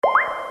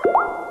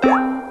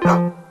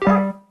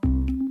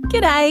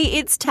G'day,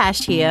 it's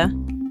Tash here,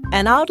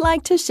 and I'd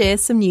like to share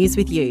some news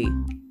with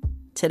you.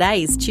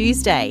 Today's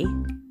Tuesday,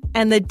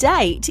 and the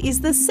date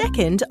is the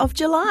 2nd of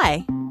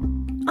July.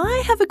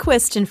 I have a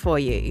question for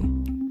you.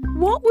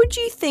 What would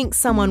you think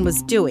someone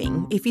was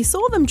doing if you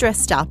saw them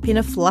dressed up in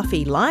a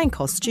fluffy lion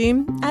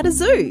costume at a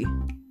zoo?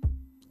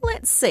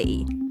 Let's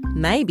see.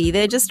 Maybe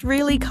they're just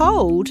really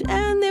cold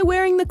and they're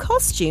wearing the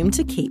costume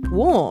to keep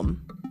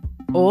warm.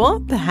 Or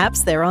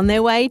perhaps they're on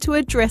their way to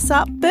a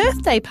dress-up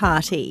birthday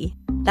party.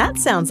 That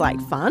sounds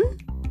like fun.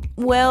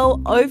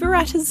 Well, over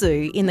at a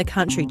zoo in the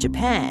country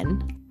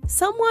Japan,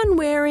 someone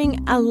wearing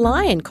a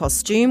lion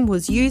costume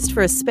was used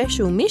for a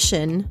special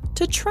mission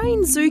to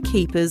train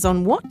zookeepers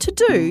on what to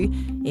do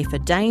if a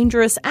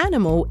dangerous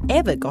animal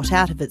ever got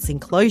out of its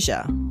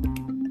enclosure.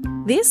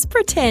 This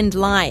pretend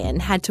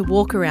lion had to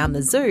walk around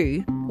the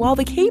zoo while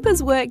the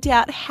keepers worked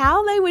out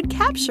how they would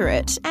capture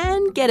it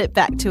and get it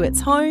back to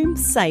its home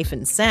safe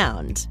and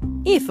sound,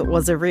 if it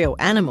was a real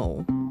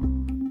animal.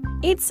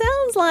 It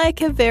sounds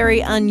like a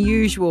very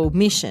unusual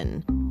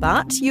mission,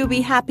 but you'll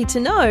be happy to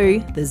know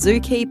the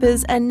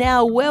zookeepers are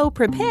now well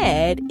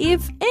prepared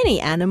if any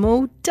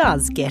animal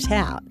does get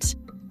out.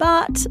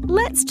 But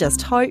let's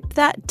just hope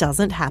that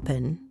doesn't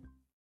happen.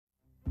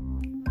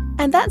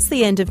 And that's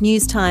the end of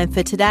news time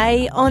for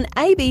today on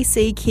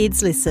ABC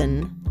Kids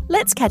Listen.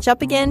 Let's catch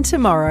up again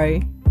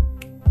tomorrow.